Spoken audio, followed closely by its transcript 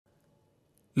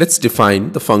Let's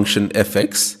define the function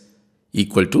fx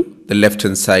equal to the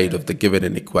left-hand side of the given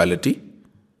inequality.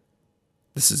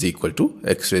 This is equal to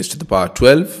x raised to the power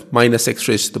 12 minus x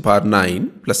raised to the power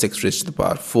 9 plus x raised to the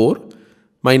power 4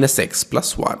 minus x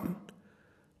plus 1.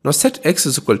 Now set x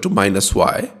is equal to minus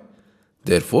y.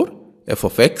 Therefore, f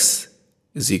of x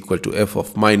is equal to f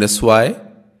of minus y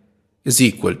is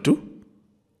equal to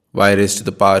y raised to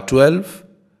the power 12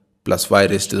 plus y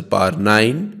raised to the power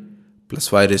 9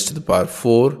 plus y raised to the power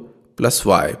 4 plus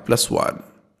y plus 1.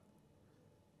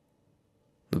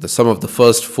 Now the sum of the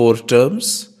first four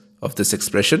terms of this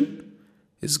expression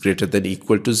is greater than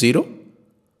equal to 0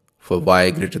 for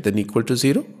y greater than equal to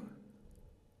 0.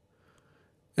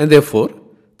 And therefore,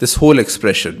 this whole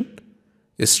expression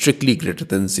is strictly greater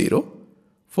than 0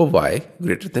 for y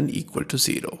greater than equal to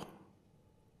 0.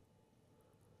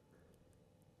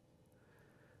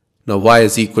 Now y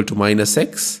is equal to minus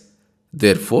x.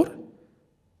 Therefore,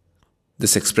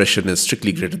 this expression is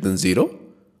strictly greater than 0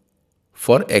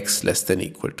 for x less than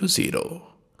equal to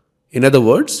 0. In other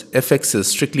words, fx is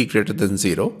strictly greater than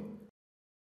 0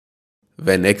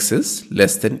 when x is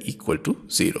less than equal to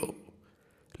 0.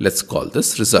 Let's call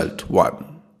this result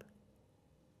 1.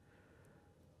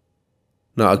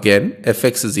 Now again,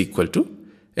 fx is equal to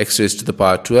x raised to the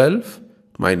power 12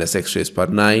 minus x raised to the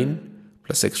power 9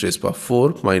 plus x raised to the power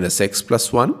 4 minus x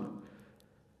plus 1.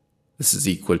 This is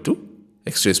equal to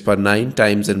x raised to the power 9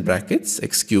 times in brackets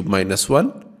x cubed minus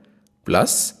 1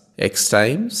 plus x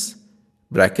times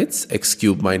brackets x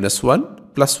cubed minus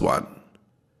 1 plus 1,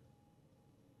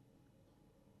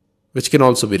 which can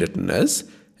also be written as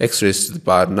x raised to the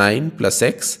power 9 plus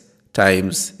x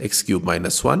times x cubed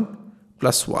minus 1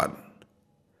 plus 1,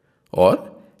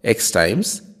 or x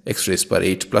times x raised to the power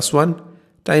 8 plus 1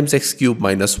 times x cubed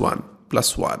minus 1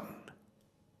 plus 1.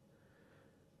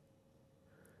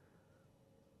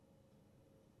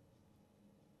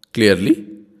 Clearly,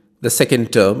 the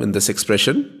second term in this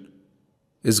expression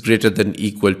is greater than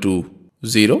equal to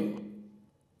 0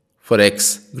 for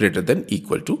x greater than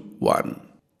equal to 1.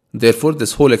 Therefore,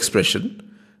 this whole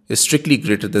expression is strictly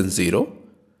greater than 0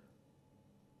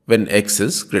 when x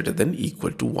is greater than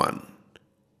equal to 1.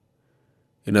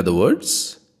 In other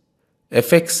words,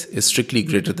 fx is strictly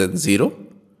greater than 0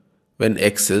 when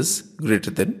x is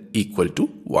greater than equal to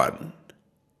 1.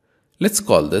 Let's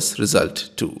call this result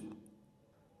 2.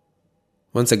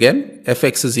 Once again,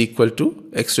 fx is equal to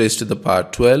x raised to the power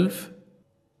 12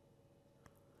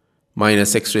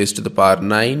 minus x raised to the power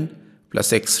 9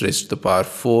 plus x raised to the power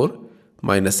 4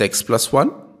 minus x plus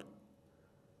 1.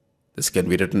 This can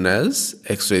be written as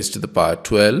x raised to the power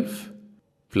 12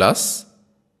 plus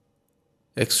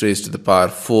x raised to the power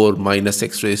 4 minus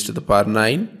x raised to the power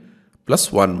 9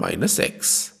 plus 1 minus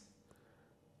x.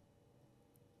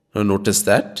 Now notice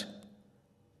that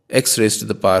x raised to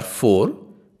the power 4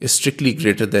 is strictly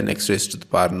greater than x raised to the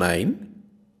power 9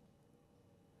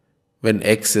 when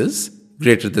x is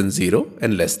greater than 0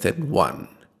 and less than 1.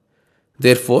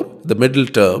 Therefore, the middle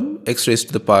term x raised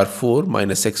to the power 4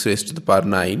 minus x raised to the power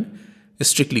 9 is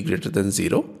strictly greater than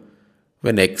 0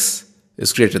 when x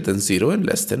is greater than 0 and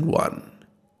less than 1.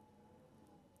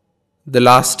 The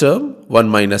last term 1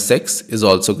 minus x is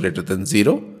also greater than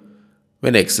 0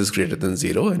 when x is greater than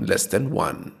 0 and less than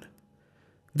 1.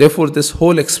 Therefore, this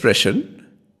whole expression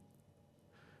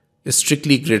is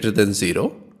strictly greater than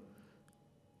 0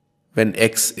 when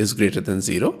x is greater than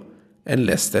 0 and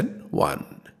less than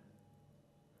 1.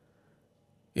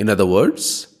 In other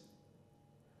words,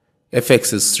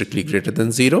 fx is strictly greater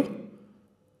than 0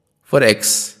 for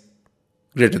x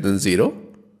greater than 0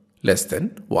 less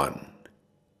than 1.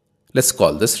 Let's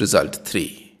call this result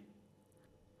 3.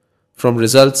 From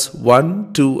results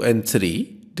 1, 2 and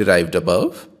 3 derived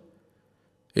above,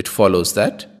 it follows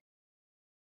that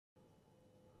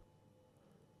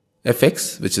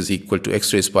fx, which is equal to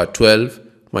x raised to the power 12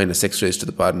 minus x raised to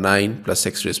the power 9 plus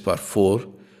x raised to the power 4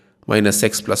 minus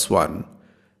x plus 1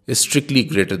 is strictly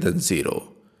greater than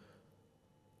 0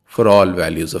 for all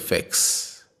values of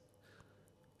x.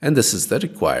 And this is the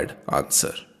required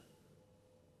answer.